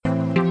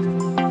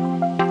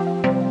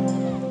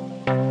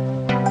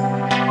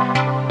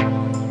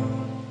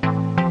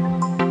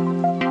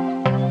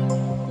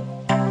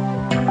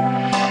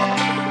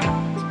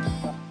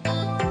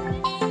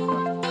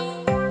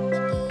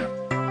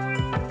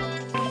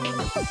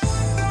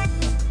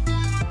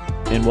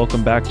and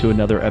welcome back to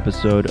another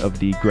episode of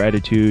the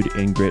Gratitude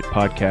and Grit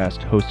podcast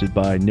hosted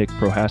by Nick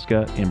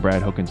Prohaska and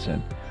Brad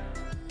Hokinson.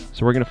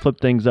 So we're going to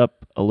flip things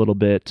up a little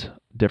bit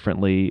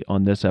differently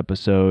on this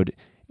episode,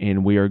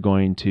 and we are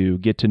going to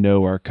get to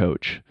know our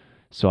coach.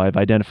 So I've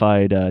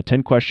identified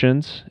 10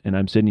 questions, and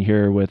I'm sitting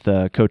here with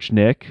Coach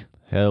Nick.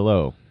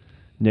 Hello.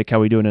 Nick, how are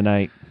we doing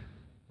tonight?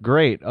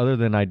 Great, other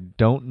than I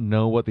don't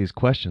know what these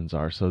questions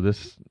are, so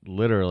this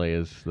literally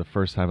is the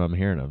first time I'm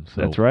hearing them.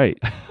 So That's right.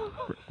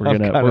 We're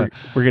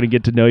gonna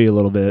get to know you a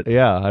little bit.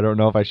 Yeah, I don't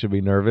know if I should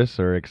be nervous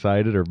or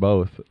excited or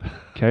both.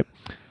 Okay.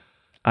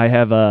 I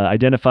have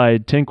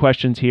identified 10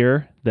 questions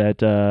here that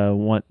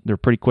they're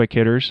pretty quick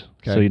hitters,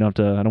 Okay. so you don't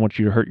have to. I don't want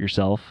you to hurt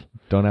yourself.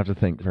 Don't have to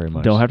think very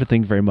much. Don't have to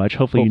think very much.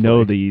 Hopefully you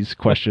know these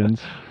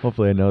questions.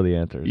 Hopefully I know the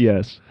answers.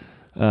 Yes.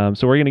 So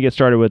we're going to get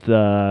started with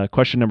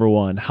question number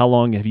 1. How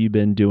long have you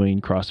been doing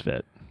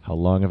CrossFit? How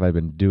long have I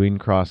been doing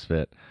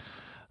CrossFit?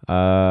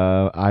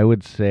 I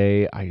would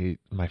say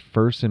my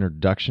first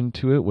introduction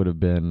to it would have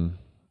been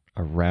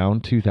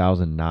around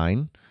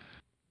 2009.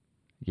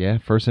 Yeah,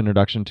 first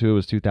introduction to it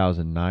was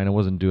 2009. I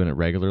wasn't doing it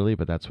regularly,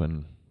 but that's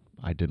when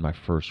I did my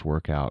first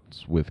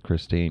workouts with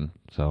Christine.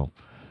 So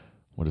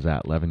what is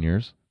that, 11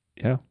 years?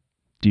 Yeah.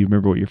 Do you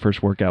remember what your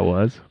first workout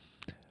was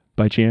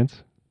by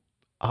chance?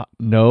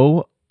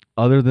 No,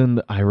 other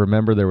than I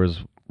remember there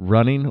was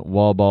running,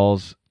 wall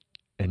balls,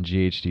 and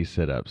GHD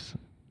sit-ups.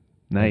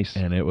 Nice.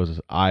 And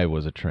I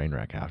was a train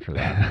wreck after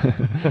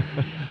that.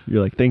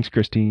 You're like, thanks,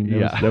 Christine.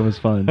 That was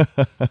fun.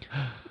 Yeah.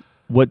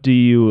 What do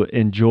you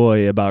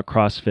enjoy about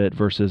CrossFit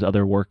versus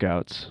other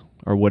workouts?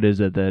 Or what is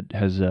it that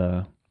has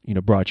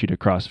brought you to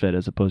CrossFit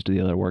as opposed to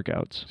the other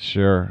workouts?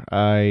 Sure.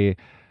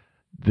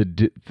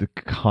 The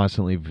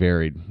constantly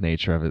varied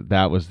nature of it,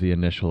 that was the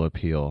initial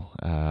appeal.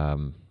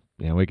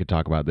 We could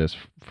talk about this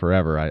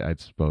forever, I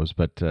suppose,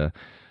 but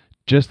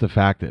just the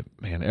fact that,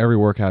 man, every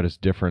workout is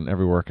different.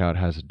 Every workout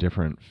has a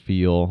different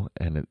feel,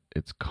 and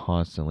it's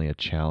constantly a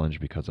challenge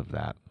because of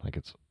that. Like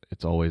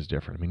it's always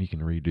different. I mean, you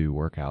can redo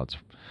workouts,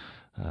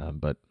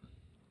 but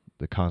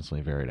the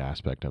constantly varied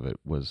aspect of it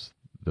was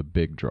the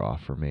big draw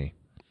for me.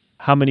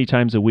 How many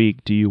times a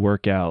week do you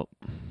work out?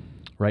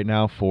 Right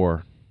now,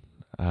 4.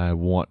 I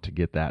want to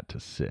get that to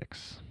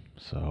 6.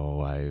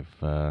 So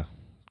I've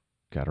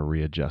got to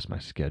readjust my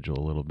schedule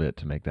a little bit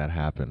to make that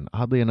happen.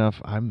 Oddly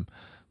enough,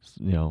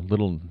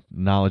 little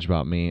knowledge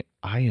about me,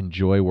 I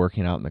enjoy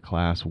working out in the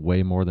class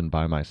way more than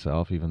by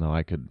myself, even though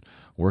I could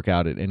work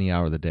out at any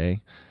hour of the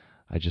day.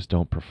 I just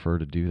don't prefer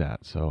to do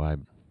that. So I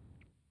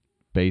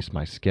base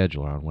my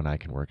schedule on when I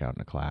can work out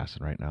in a class.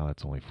 And right now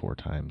that's only 4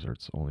 times, or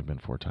it's only been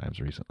 4 times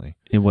recently.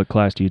 In what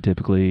class do you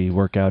typically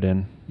work out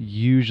in?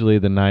 Usually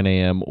the 9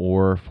 a.m.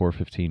 or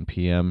 4:15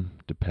 p.m.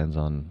 Depends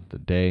on the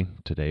day.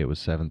 Today it was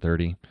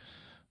 7:30.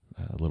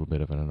 A little bit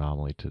of an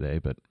anomaly today,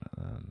 but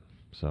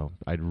so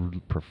I'd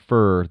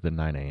prefer the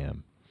 9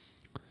 a.m.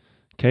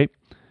 Okay.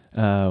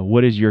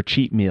 What is your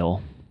cheat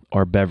meal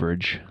or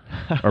beverage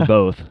or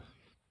both?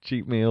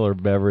 Cheat meal or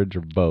beverage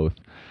or both?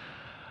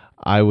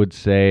 I would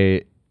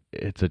say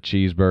it's a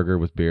cheeseburger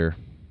with beer.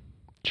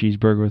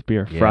 Cheeseburger with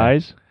beer. Yeah.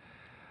 Fries?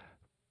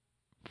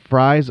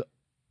 Fries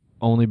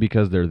only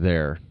because they're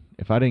there.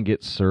 If I didn't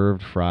get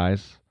served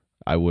fries,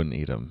 I wouldn't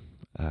eat them.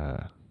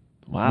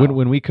 Wow.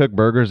 When we cook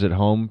burgers at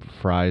home,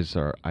 fries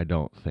I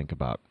don't think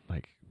about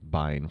like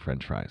buying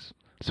French fries.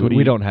 So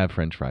we don't have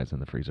French fries in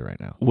the freezer right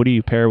now. What do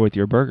you pair with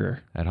your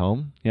burger? At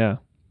home? Yeah.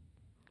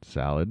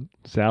 Salad.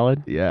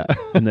 Salad? Yeah.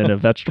 And then a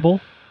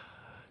vegetable?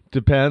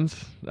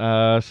 Depends.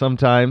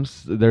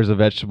 Sometimes there's a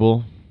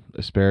vegetable,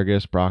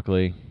 asparagus,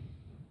 broccoli,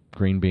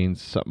 green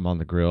beans, something on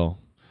the grill.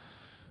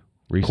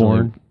 Recently,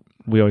 corn.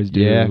 We always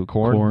do. Yeah,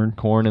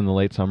 corn in the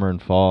late summer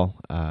and fall.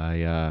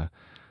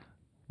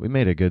 We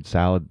made a good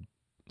salad,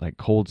 like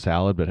cold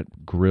salad, but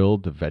it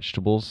grilled the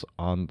vegetables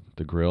on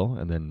the grill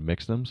and then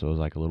mixed them. So it was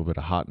like a little bit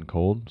of hot and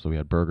cold. So we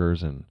had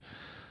burgers and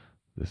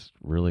this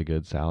really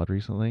good salad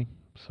recently.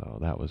 So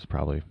that was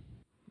probably,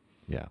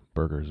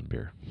 burgers and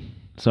beer.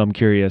 So I'm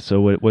curious.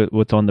 So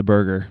what's on the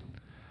burger?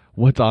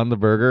 What's on the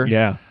burger?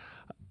 Yeah.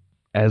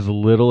 As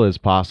little as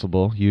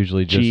possible.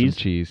 Usually just some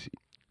cheese.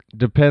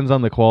 Depends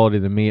on the quality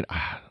of the meat.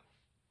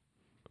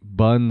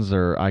 Buns,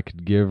 or I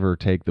could give or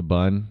take the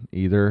bun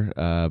either,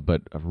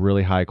 but a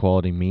really high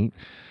quality meat.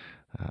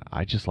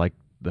 I just like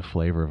the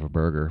flavor of a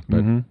burger.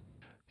 But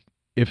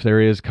if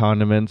there is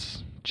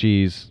condiments,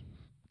 cheese,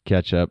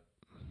 ketchup,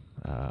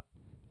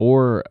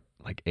 or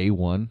like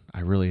A1, I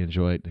really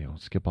enjoy it.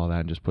 Skip all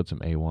that and just put some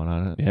A1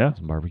 on it. Yeah.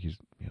 Some barbecue.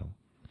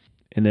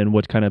 And then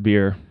what kind of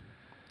beer?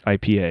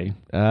 IPA?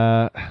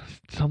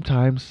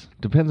 Sometimes.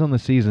 Depends on the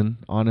season,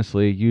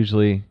 honestly.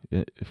 Usually,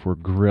 if we're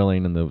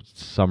grilling in the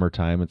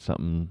summertime, it's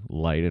something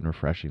light and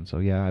refreshing. So,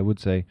 yeah, I would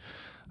say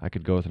I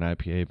could go with an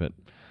IPA, but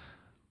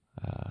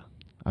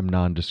I'm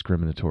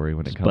non-discriminatory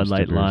when it comes to Bud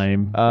Light beers.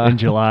 Lime in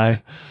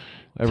July.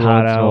 Every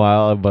once in a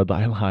while, a Bud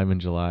Light Lime in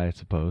July, I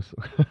suppose.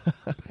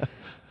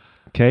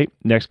 Okay,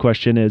 next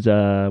question is,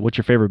 what's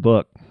your favorite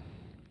book?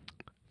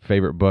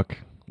 Favorite book?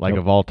 Like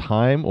of all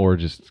time or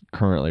just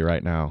currently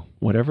right now?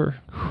 Whatever.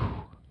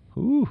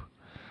 Ooh.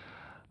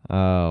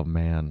 Oh,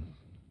 man.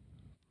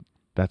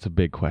 That's a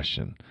big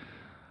question.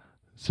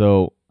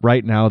 So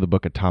right now, the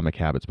book Atomic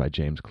Habits by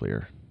James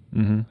Clear,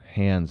 Mm-hmm.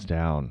 hands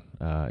down,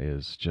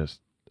 is just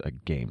a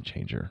game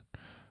changer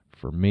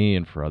for me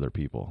and for other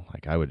people.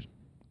 Like I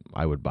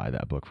would buy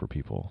that book for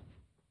people,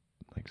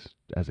 like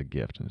as a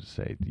gift, and just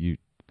say,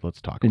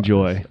 let's talk about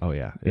Enjoy. this. Oh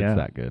yeah, it's Yeah.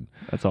 that good.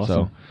 That's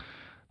awesome. So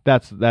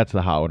that's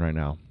the hot one right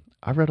now.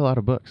 I've read a lot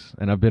of books,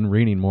 and I've been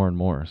reading more and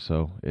more.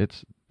 So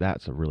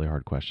that's a really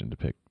hard question to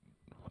pick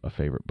a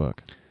favorite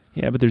book.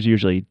 Yeah, but there's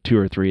usually 2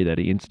 or 3 that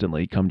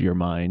instantly come to your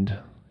mind.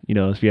 You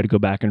know, if you had to go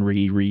back and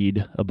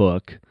reread a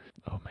book.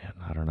 Oh man,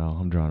 I don't know.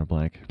 I'm drawing a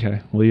blank.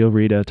 Okay. Well, you'll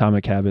read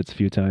Atomic Habits a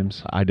few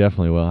times. I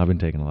definitely will. I've been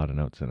taking a lot of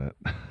notes in it.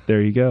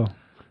 There you go.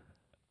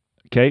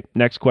 Okay.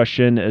 Next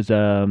question is,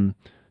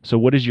 so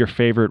what is your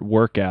favorite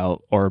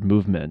workout or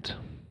movement?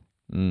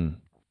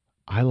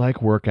 I like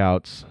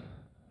workouts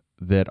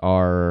that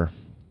are,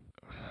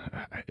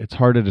 it's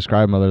hard to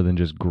describe them other than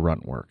just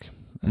grunt work.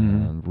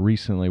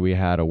 Recently we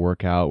had a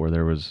workout where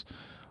there was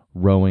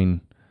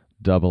rowing,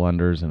 double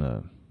unders,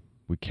 and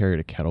we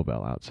carried a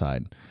kettlebell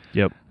outside.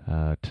 Yep.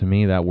 To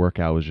me, that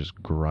workout was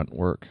just grunt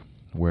work,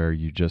 where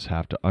you just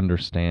have to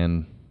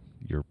understand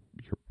your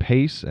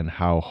pace and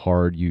how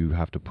hard you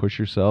have to push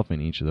yourself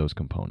in each of those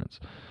components.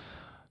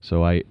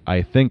 So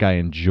I think I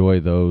enjoy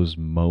those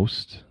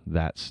most,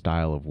 that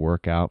style of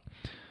workout.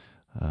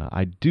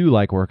 I do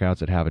like workouts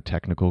that have a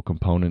technical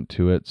component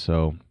to it.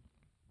 So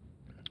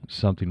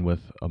something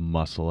with a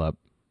muscle up,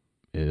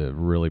 it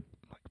really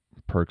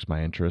perks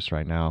my interest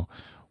right now,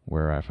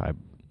 where if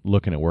I'm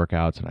looking at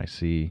workouts and I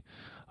see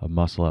a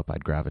muscle up,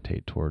 I'd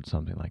gravitate towards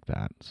something like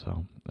that.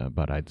 So,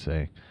 but I'd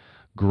say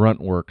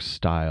grunt work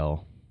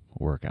style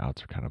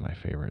workouts are kind of my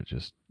favorite.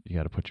 Just, you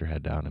got to put your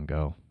head down and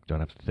go. Don't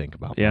have to think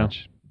about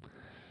much.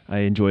 I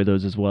enjoy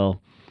those as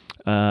well.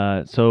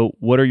 So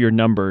what are your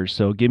numbers?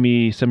 So give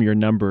me some of your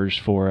numbers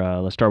for,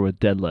 let's start with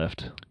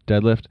deadlift.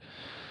 Deadlift,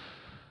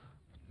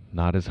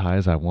 not as high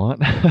as I want.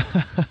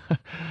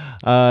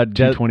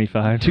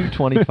 225.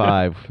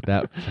 225.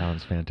 That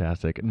sounds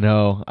fantastic.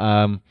 No,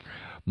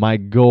 my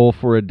goal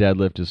for a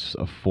deadlift is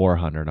a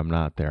 400. I'm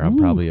not there. I'm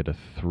probably at a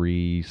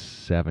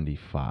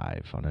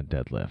 375 on a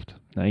deadlift.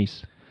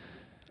 Nice.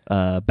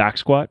 Back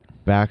squat.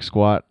 Back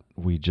squat,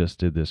 we just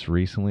did this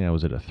recently. I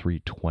was at a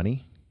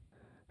 320.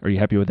 Are you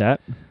happy with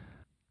that?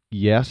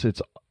 Yes,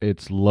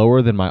 it's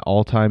lower than my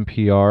all-time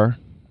PR,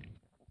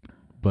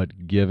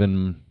 but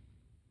given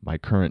my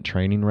current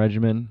training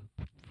regimen,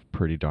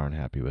 pretty darn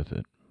happy with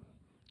it.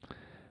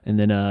 And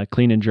then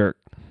clean and jerk.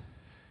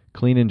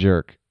 Clean and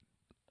jerk.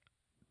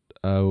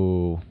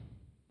 Oh,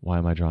 why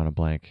am I drawing a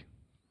blank?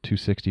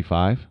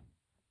 265?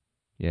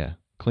 Yeah.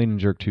 Clean and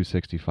jerk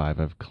 265.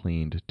 I've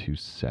cleaned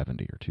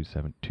 270 or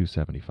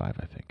 275,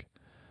 I think.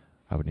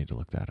 I would need to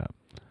look that up.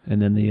 And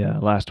then the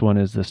last one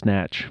is the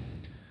snatch.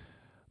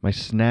 My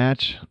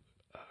snatch,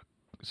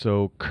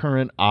 so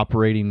current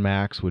operating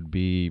max would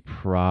be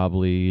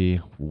probably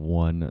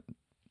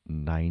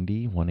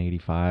 190,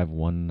 185,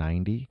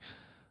 190.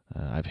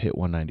 I've hit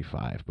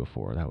 195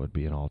 before. That would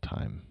be an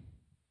all-time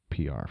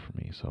PR for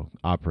me. So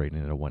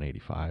operating at a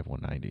 185,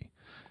 190.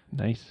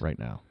 Nice. Right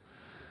now.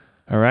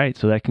 All right.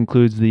 So that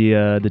concludes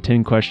the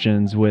 10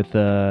 questions with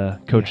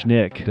Coach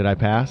Nick. Did I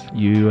pass?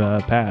 You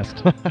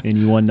passed, and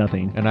you won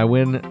nothing. And I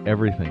win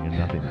everything and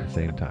nothing at the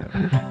same time.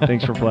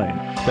 Thanks for playing.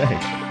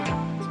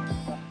 Thanks.